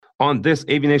On this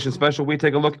AVNation special, we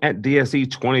take a look at DSE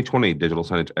 2020, Digital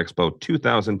Signage Expo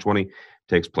 2020.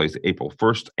 Takes place April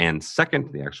 1st and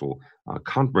 2nd. The actual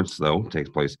conference, though, takes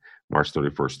place March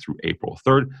 31st through April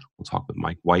 3rd. We'll talk with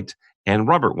Mike White and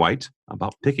Robert White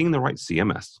about picking the right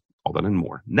CMS. All that and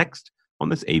more next on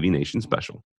this AVNation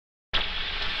special.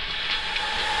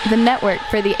 The network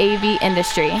for the AV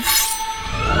industry.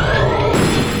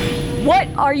 What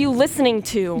are you listening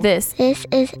to? This is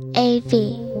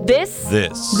AV. This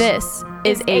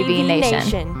is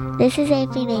AVNation. This is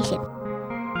AVNation.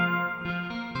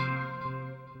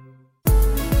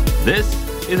 This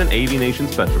is an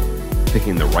AVNation special,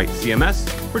 picking the right CMS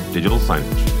for digital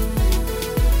signage.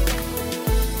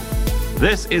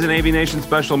 This is an AVNation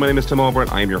special. My name is Tim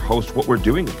Albright. I am your host. What we're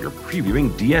doing is we're previewing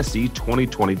DSE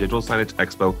 2020, Digital Signage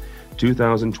Expo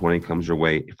 2020 comes your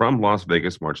way from Las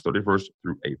Vegas, March 31st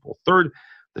through April 3rd.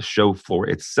 The show floor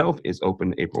itself is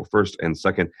open April 1st and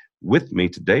 2nd. With me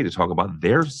today to talk about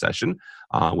their session,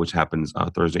 which happens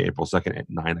Thursday, April 2nd at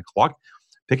 9 o'clock.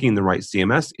 Picking the right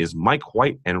CMS is Mike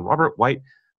White and Robert White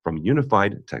from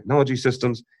Unified Technology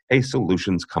Systems, a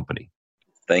solutions company.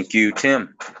 Thank you,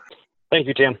 Tim. Thank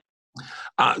you, Tim.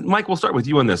 Mike, we'll start with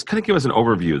you on this. Kind of give us an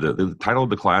overview. The title of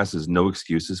the class is No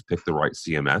Excuses, Pick the Right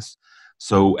CMS.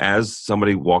 So as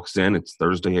somebody walks in, it's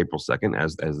Thursday, April 2nd,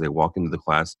 as they walk into the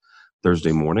class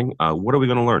Thursday morning, what are we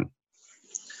going to learn?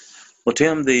 Well,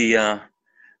 Tim,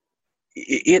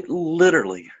 it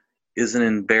literally is an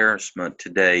embarrassment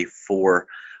today for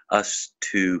us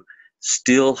to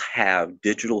still have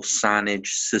digital signage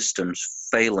systems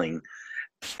failing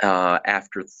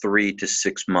after 3 to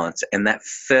 6 months. And that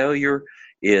failure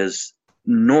is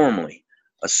normally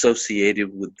associated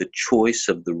with the choice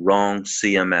of the wrong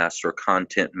CMS or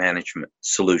content management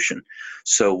solution.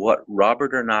 So what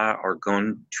Robert and I are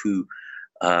going to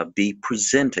be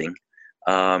presenting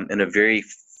in a very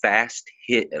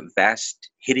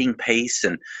fast-hitting pace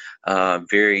and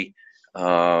very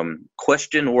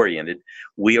question-oriented,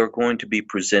 we are going to be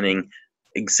presenting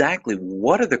exactly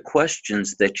what are the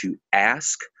questions that you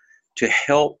ask to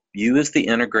help you as the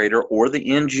integrator or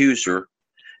the end user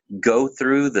go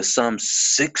through the some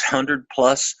 600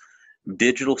 plus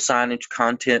digital signage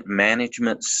content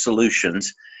management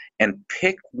solutions and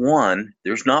pick one.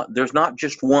 There's not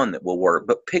just one that will work,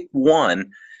 but pick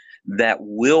one that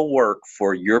will work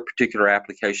for your particular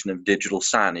application of digital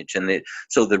signage. And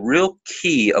so the real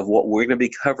key of what we're going to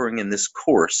be covering in this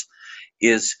course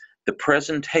is the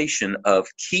presentation of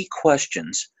key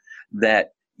questions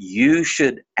that you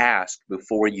should ask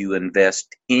before you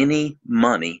invest any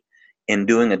money in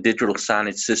doing a digital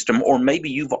signage system, or maybe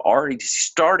you've already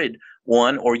started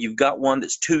one or you've got one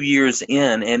that's 2 years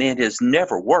in and it has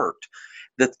never worked.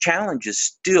 The challenge is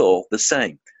still the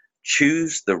same.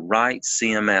 Choose the right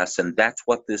CMS, and that's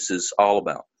what this is all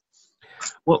about.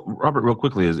 Well, Robert, real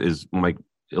quickly, is Mike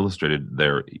illustrated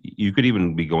there, you could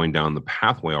even be going down the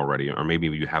pathway already, or maybe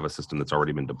you have a system that's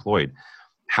already been deployed.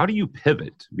 How do you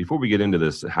pivot? Before we get into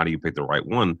this, how do you pick the right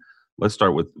one? Let's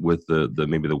start with the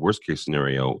maybe the worst case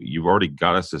scenario. You've already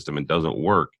got a system, it doesn't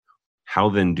work. How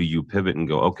then do you pivot and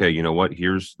go, okay, you know what,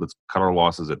 let's cut our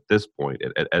losses at this point,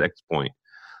 at X point,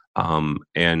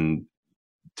 and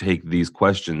take these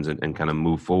questions and kind of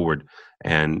move forward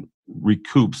and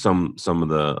recoup some of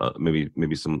the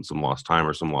maybe some lost time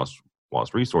or some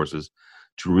lost resources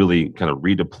to really kind of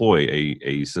redeploy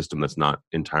a system that's not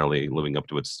entirely living up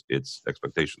to its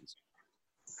expectations?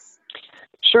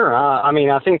 Sure.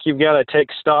 I think you've got to take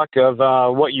stock of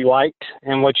what you liked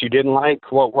and what you didn't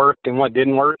like, what worked and what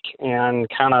didn't work, and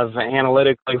kind of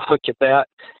analytically look at that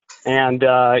and,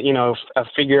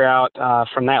 figure out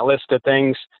from that list of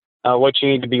things what you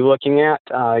need to be looking at.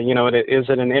 Is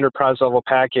it an enterprise level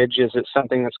package? Is it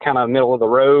something that's kind of middle of the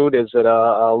road? Is it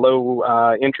a low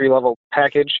entry level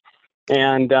package?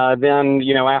 And then,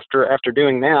 after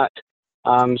doing that,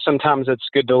 sometimes it's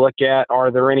good to look at, are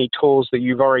there any tools that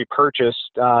you've already purchased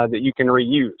that you can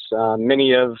reuse?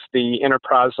 Many of the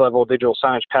enterprise level digital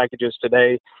signage packages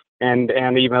today, and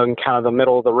even kind of the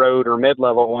middle of the road or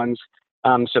mid-level ones,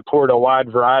 support a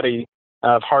wide variety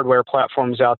of hardware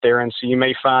platforms out there. And so you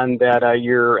may find that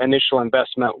your initial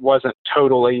investment wasn't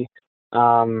totally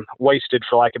wasted,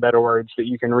 for lack of better words, that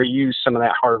you can reuse some of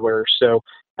that hardware. So,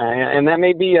 and that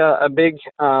may be a big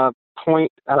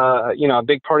point, a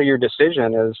big part of your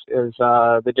decision is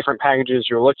the different packages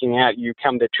you're looking at. You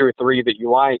come to 2 or 3 that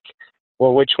you like.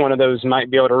 Well, which one of those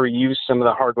might be able to reuse some of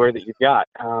the hardware that you've got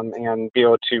and be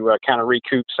able to kind of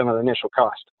recoup some of the initial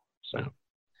cost. So.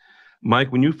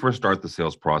 Mike, when you first start the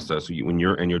sales process, when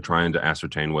you're trying to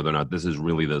ascertain whether or not this is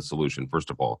really the solution, first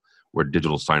of all, where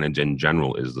digital signage in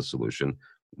general is the solution,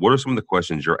 what are some of the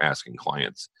questions you're asking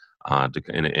clients?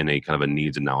 in a kind of a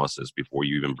needs analysis before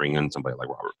you even bring in somebody like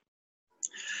Robert?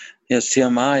 Yes,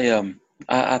 Tim,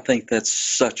 I think that's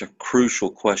such a crucial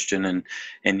question,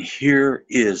 and here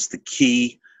is the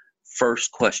key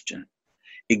first question.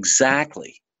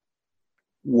 Exactly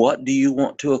what do you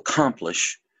want to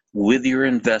accomplish with your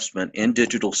investment in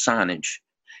digital signage?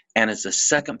 And as a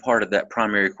second part of that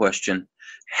primary question,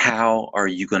 how are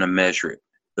you going to measure it?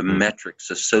 The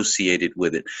metrics associated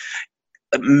with it.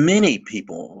 Many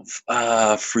people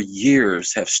for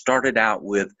years have started out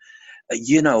with,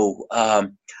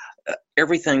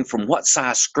 everything from what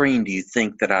size screen do you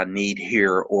think that I need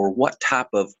here, or what type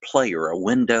of player, a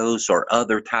Windows or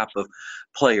other type of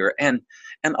player, and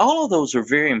all of those are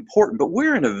very important. But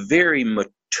we're in a very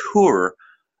mature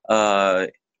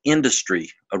industry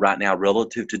right now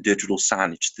relative to digital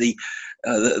signage.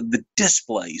 The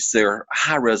displays, they're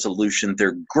high resolution,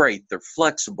 they're great, they're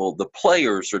flexible, the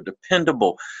players are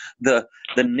dependable, the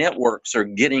networks are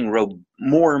getting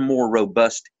more and more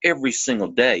robust every single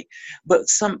day. But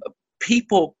some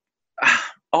people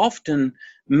often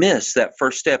miss that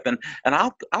first step, and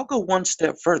I'll go one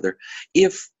step further.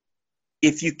 If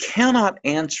you cannot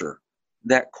answer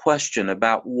that question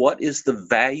about what is the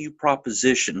value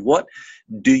proposition, what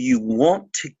do you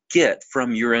want to get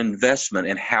from your investment,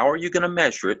 and how are you going to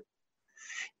measure it,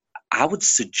 I would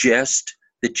suggest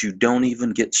that you don't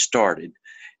even get started.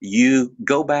 You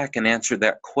go back and answer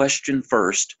that question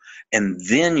first, and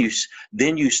then you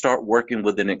start working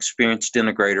with an experienced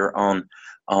integrator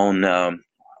on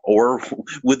or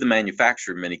with the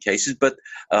manufacturer in many cases, but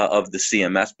of the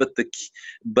CMS.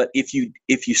 But if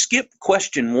you skip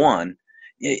question one,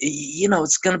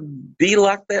 it's going to be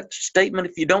like that statement: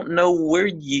 if you don't know where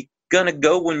you're going to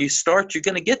go when you start, you're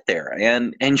going to get there,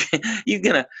 and you're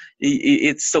going to.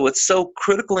 It's so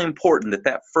critically important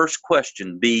that first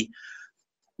question be,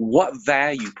 what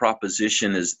value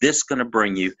proposition is this going to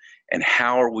bring you, and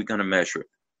how are we going to measure it?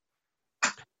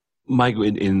 Mike,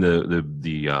 in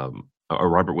or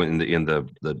Robert, in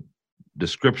the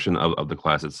description of the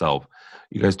class itself,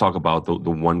 you guys talk about the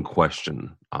one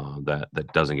question that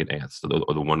doesn't get asked,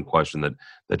 or the one question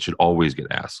that should always get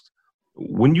asked.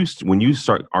 When you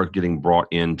are getting brought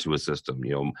into a system,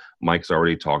 Mike's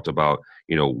already talked about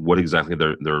what exactly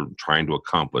they're trying to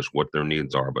accomplish, what their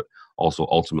needs are, but also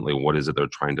ultimately what is it they're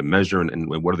trying to measure, and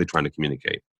what are they trying to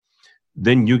communicate.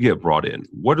 Then you get brought in.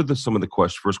 What are some of the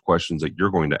first questions that you're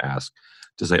going to ask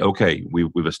to say, okay,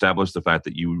 we've established the fact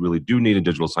that you really do need a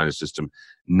digital signage system.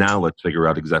 Now let's figure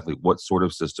out exactly what sort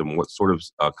of system, what sort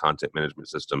of content management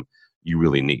system you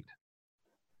really need.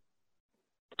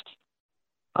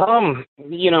 I'm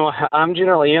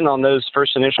generally in on those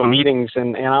first initial meetings,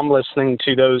 and I'm listening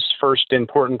to those first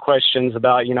important questions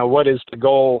about, what is the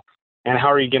goal and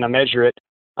how are you going to measure it?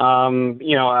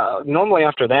 Normally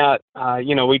after that,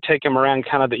 we take them around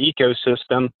kind of the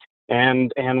ecosystem,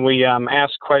 and we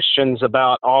ask questions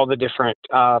about all the different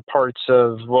parts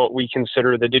of what we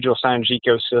consider the digital signage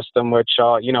ecosystem, which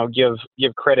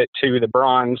give credit to the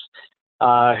Bronze,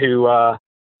 who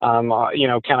kind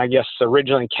of, I guess,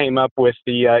 originally came up with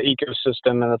the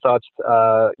ecosystem and the thoughts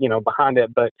behind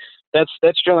it. But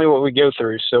that's generally what we go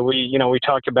through. So we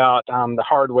talk about the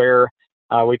hardware,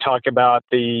 we talk about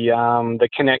the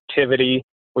connectivity,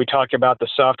 we talk about the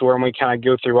software, and we kind of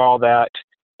go through all that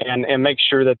and make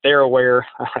sure that they're aware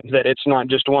that it's not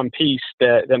just one piece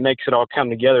that makes it all come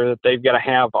together, that they've got to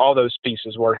have all those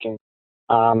pieces working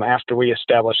after we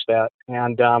establish that.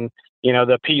 And,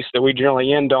 the piece that we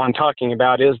generally end on talking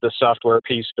about is the software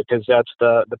piece, because that's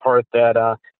the part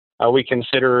that we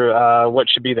consider what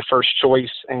should be the first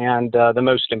choice and the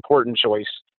most important choice,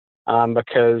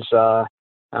 because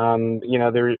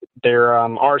there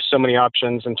are so many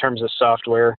options in terms of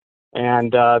software,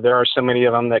 and there are so many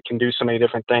of them that can do so many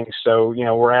different things. So,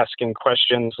 we're asking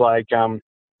questions like,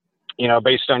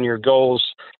 based on your goals,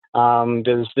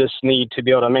 does this need to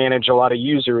be able to manage a lot of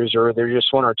users, or they're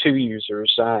just one or two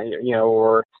users,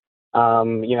 or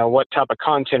what type of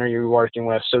content are you working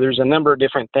with? So there's a number of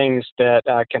different things that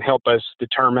can help us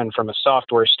determine from a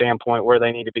software standpoint where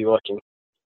they need to be looking.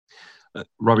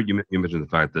 Robert, you mentioned the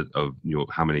fact that of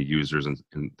how many users and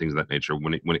things of that nature.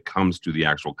 When it comes to the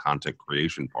actual content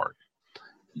creation part,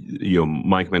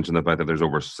 Mike mentioned the fact that there's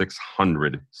over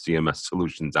 600 CMS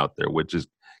solutions out there, which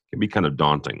can be kind of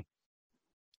daunting.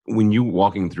 When you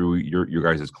walking through your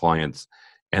guys' clients,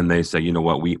 and they say,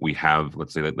 we have,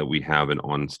 let's say that we have an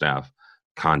on-staff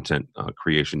content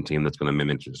creation team that's going to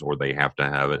mimic this, or they have to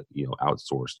have it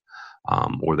outsourced,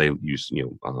 or they use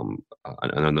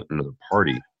another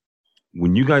party.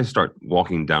 When you guys start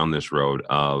walking down this road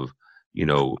of,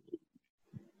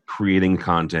 creating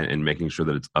content and making sure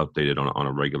that it's updated on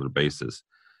a regular basis,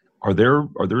 Are there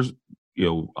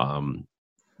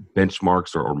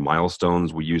benchmarks or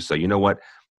milestones where you say, you know what,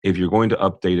 if you're going to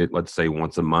update it, let's say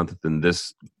once a month, then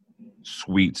this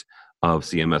suite of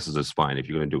CMSs is fine. If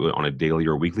you're going to do it on a daily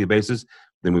or weekly basis,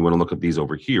 then we want to look at these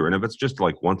over here. And if it's just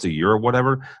like once a year or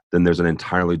whatever, then there's an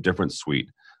entirely different suite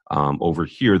over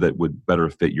here that would better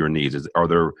fit your needs. Are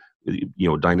there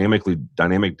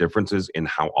dynamic differences in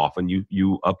how often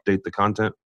you update the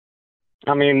content?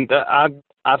 I mean,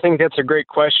 I think that's a great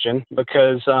question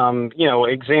because,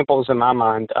 examples in my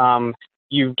mind,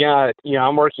 you've got,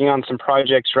 I'm working on some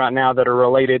projects right now that are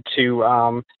related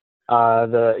to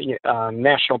the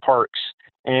national parks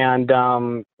and,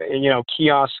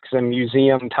 kiosks and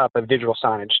museum type of digital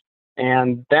signage.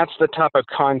 And that's the type of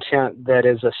content that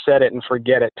is a set it and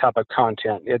forget it type of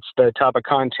content. It's the type of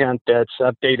content that's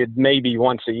updated maybe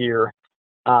once a year.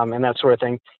 And that sort of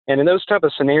thing. And in those type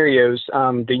of scenarios,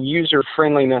 the user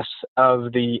friendliness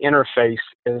of the interface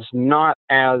is not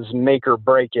as make or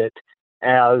break it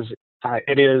as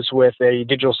it is with a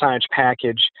digital signage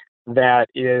package that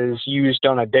is used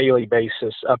on a daily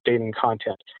basis, updating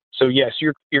content. So yes,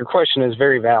 your question is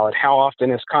very valid. How often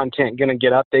is content going to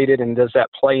get updated, and does that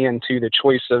play into the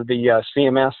choice of the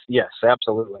CMS? Yes,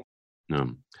 absolutely.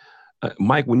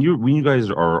 Mike, when you guys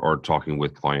are talking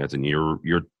with clients and you're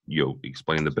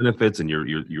explaining the benefits and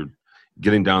you're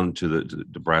getting down to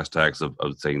the brass tacks of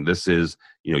saying this is,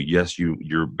 yes,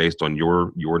 you're based on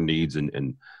your needs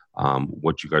and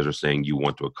what you guys are saying you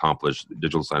want to accomplish,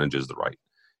 digital signage is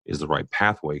the right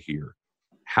pathway here.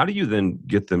 How do you then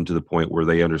get them to the point where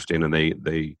they understand and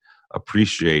they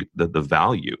appreciate the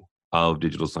value of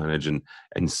digital signage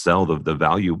and sell the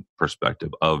value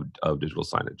perspective of digital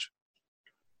signage?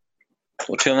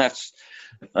 Well, Tim, that's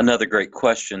another great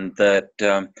question that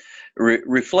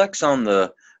reflects on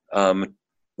the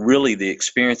really the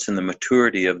experience and the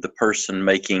maturity of the person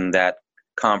making that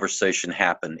conversation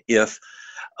happen. If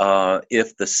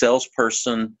the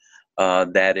salesperson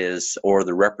that is, or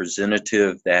the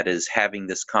representative that is having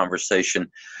this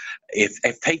conversation,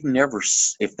 if they've never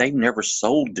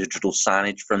sold digital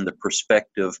signage from the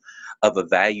perspective of a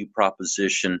value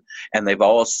proposition, and they've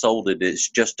always sold it as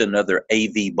just another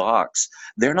AV box,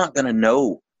 they're not going to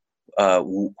know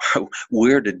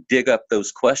where to dig up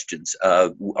those questions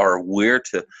or where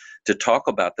to talk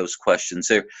about those questions.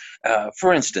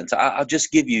 For instance, I'll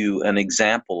just give you an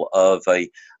example of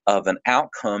an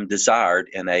outcome desired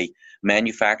in a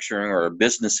manufacturing or a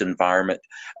business environment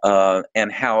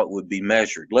and how it would be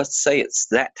measured. Let's say it's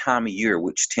that time of year,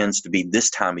 which tends to be this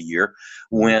time of year,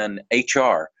 when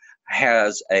HR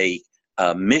has a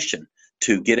mission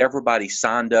to get everybody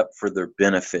signed up for their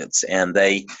benefits, and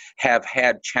they have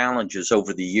had challenges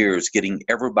over the years getting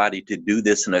everybody to do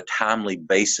this in a timely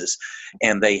basis,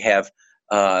 and they have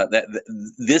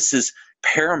this is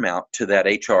paramount to that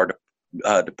HR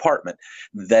department.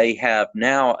 They have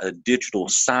now a digital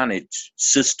signage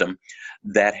system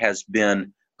that has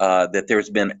been that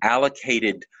there's been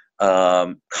allocated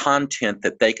content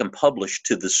that they can publish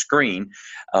to the screen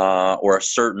or a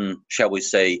certain, shall we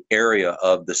say, area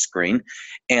of the screen.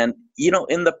 And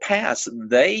in the past,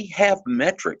 they have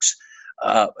metrics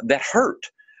that hurt,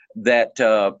 that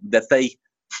they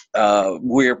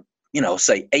where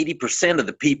say 80% of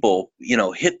the people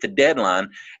hit the deadline,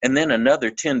 and then another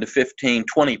 10 to 15,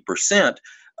 20%,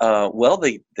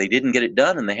 they didn't get it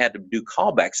done, and they had to do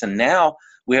callbacks. And now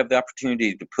we have the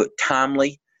opportunity to put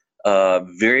timely,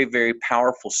 very, very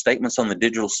powerful statements on the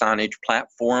digital signage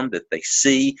platform that they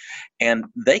see, and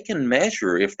they can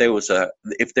measure if there was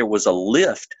a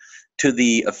lift to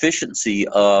the efficiency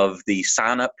of the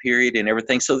sign-up period and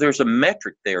everything. So there's a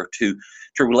metric there to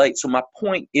relate. So my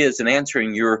point is, in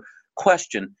answering your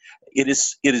question, it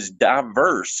is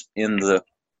diverse in the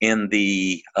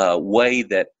way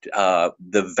that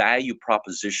the value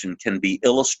proposition can be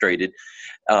illustrated.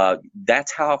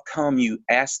 That's how come you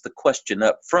ask the question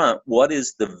up front: what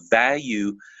is the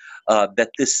value that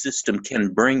this system can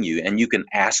bring you? And you can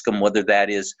ask them whether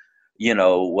that is,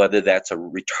 whether that's a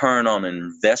return on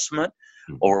investment,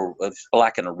 or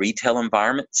like in a retail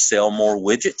environment, sell more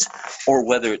widgets, or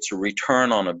whether it's a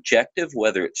return on objective,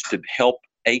 whether it's to help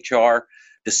HR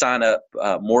to sign up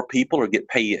more people or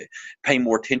pay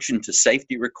more attention to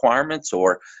safety requirements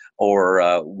or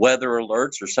weather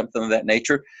alerts or something of that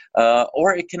nature,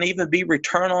 or it can even be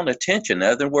return on attention. In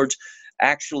other words,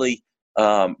 actually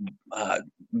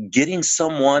getting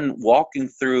someone walking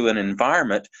through an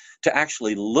environment to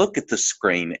actually look at the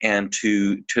screen and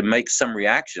to make some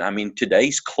reaction. I mean,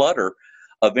 today's clutter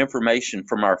of information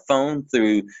from our phone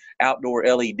through outdoor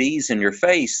LEDs in your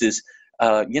face is,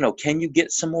 can you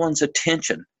get someone's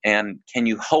attention, and can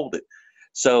you hold it?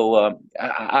 So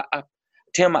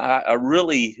Tim, I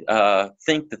really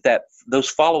think that those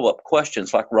follow-up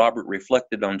questions, like Robert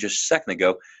reflected on just a second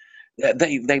ago,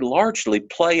 they largely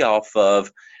play off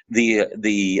of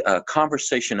the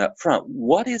conversation up front.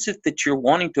 What is it that you're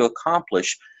wanting to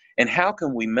accomplish, and how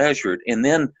can we measure it? And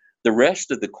then the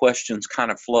rest of the questions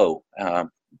kind of flow.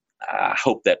 I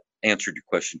hope that answered your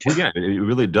question, Tim. Well, yeah, it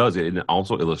really does. It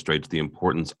also illustrates the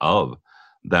importance of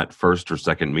that first or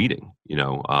second meeting,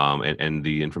 and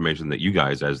the information that you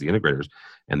guys, as the integrators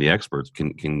and the experts,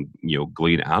 can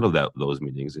glean out of those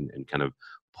meetings and kind of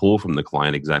pull from the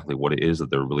client exactly what it is that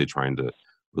they're really trying to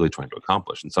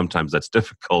accomplish. And sometimes that's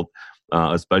difficult,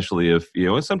 especially if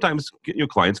sometimes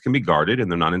clients can be guarded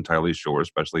and they're not entirely sure,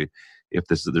 especially if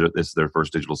this is their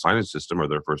first digital signage system or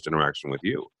their first interaction with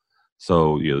you.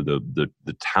 So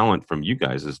the talent from you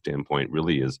guys' standpoint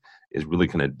really is really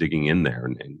kind of digging in there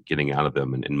and getting out of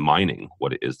them and mining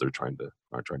what it is they're trying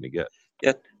to get.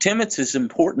 Yeah, Tim, it's as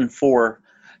important for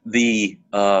the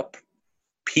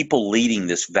people leading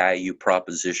this value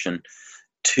proposition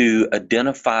to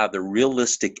identify the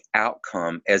realistic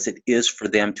outcome as it is for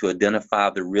them to identify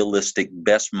the realistic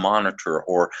best monitor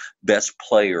or best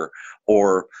player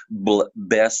or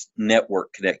best network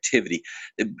connectivity.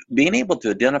 Being able to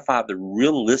identify the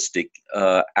realistic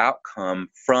outcome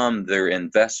from their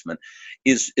investment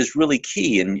is really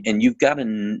key. And you've got to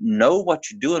know what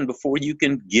you're doing before you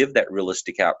can give that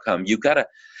realistic outcome. You've got to,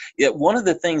 one of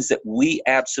the things that we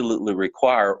absolutely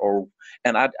require,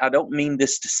 and I don't mean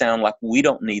this to sound like we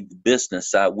don't need the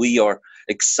business. We are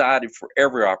excited for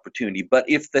every opportunity. But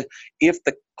if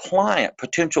the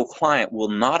potential client will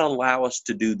not allow us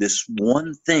to do this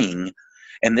one thing,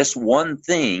 and this one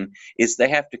thing is they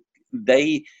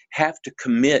have to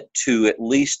commit to at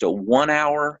least a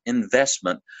 1-hour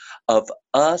investment of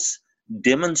us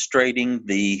demonstrating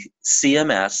the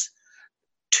CMS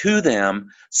to them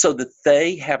so that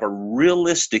they have a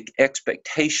realistic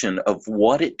expectation of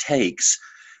what it takes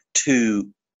to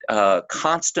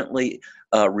constantly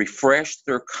refresh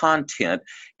their content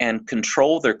and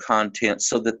control their content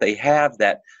so that they have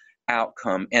that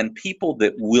outcome. And people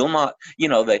that will not,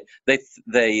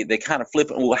 they kind of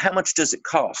flip it. Well, how much does it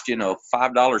cost?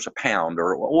 $5 a pound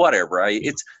or whatever.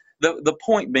 It's the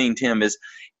point being, Tim, is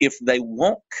if they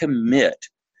won't commit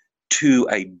to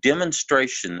a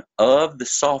demonstration of the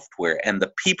software and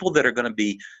the people that are going to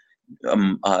be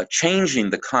changing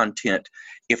the content,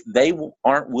 if they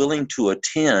aren't willing to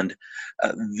attend,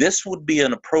 this would be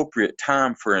an appropriate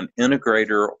time for an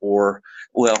integrator for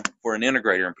an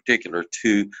integrator in particular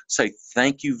to say,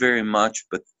 thank you very much,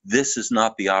 but this is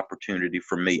not the opportunity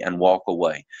for me, and walk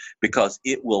away, because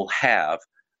it will have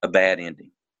a bad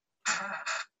ending.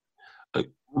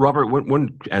 Robert,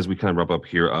 as we kind of wrap up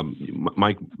here,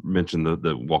 Mike mentioned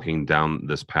the walking down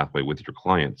this pathway with your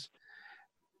clients.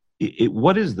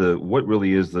 What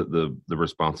really is the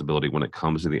responsibility when it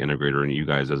comes to the integrator and you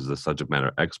guys as the subject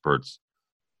matter experts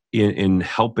in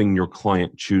helping your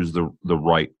client choose the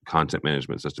right content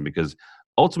management system? Because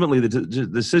ultimately the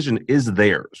decision is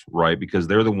theirs, right? Because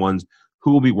they're the ones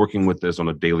who will be working with this on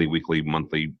a daily, weekly,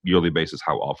 monthly, yearly basis,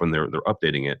 how often they're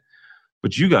updating it.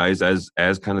 But you guys, as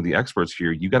kind of the experts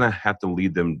here, you're going to have to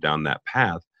lead them down that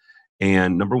path.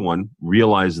 And number one,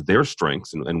 realize their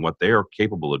strengths and what they are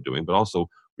capable of doing, but also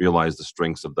realize the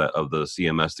strengths of the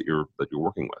CMS that you're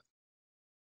working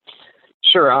with.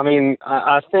 Sure. I mean,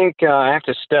 I think I have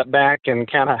to step back and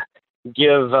kind of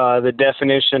give the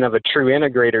definition of a true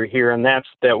integrator here, and that's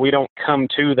that we don't come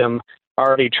to them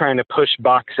already trying to push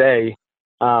box A.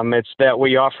 It's that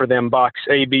we offer them box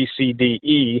A, B, C, D,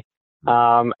 E.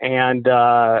 And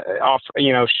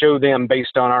show them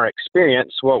based on our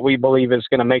experience what we believe is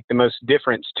going to make the most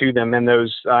difference to them in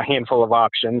those handful of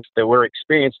options that we're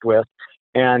experienced with,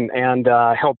 and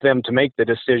help them to make the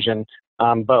decision,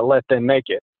 but let them make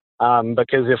it.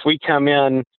 Because if we come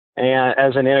in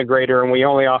as an integrator and we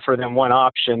only offer them one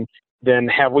option, then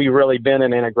have we really been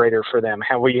an integrator for them?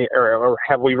 Have we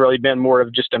really been more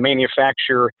of just a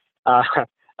manufacturer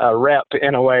rep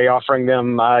in a way, offering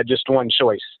them just one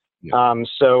choice? Yeah.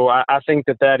 So I think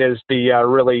that is the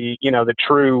really, the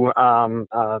true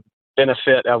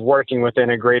benefit of working with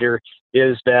integrator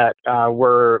is that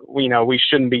we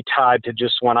shouldn't be tied to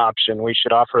just one option. We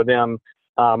should offer them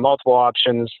multiple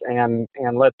options and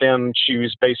let them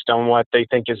choose based on what they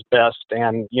think is best,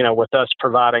 and with us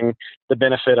providing the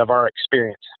benefit of our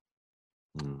experience.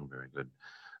 Very good.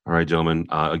 All right, gentlemen.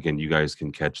 Again, you guys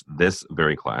can catch this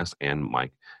very class and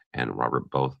Mike and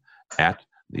Robert both at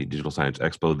the Digital Signage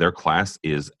Expo. Their class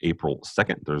is Thursday, April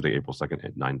 2nd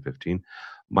at 9:15.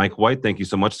 Mike White, thank you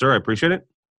so much, sir. I appreciate it.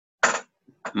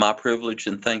 My privilege,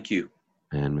 and thank you.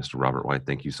 And Mr. Robert White,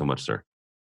 thank you so much, sir.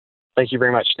 Thank you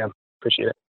very much, Tim. Appreciate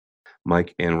it.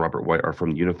 Mike and Robert White are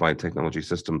from Unified Technology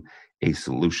System, a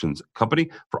solutions company.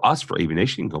 For us, for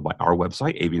AVNation, you can go by our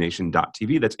website,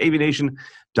 avnation.tv. That's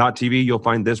avnation.tv. You'll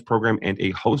find this program and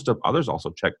a host of others.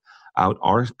 Also check out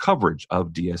our coverage of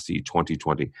DSC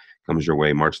 2020. Comes your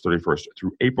way March 31st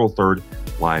through April 3rd,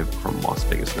 live from Las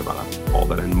Vegas, Nevada. All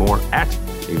that and more at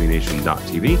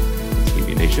avnation.tv. That's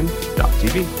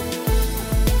avnation.tv.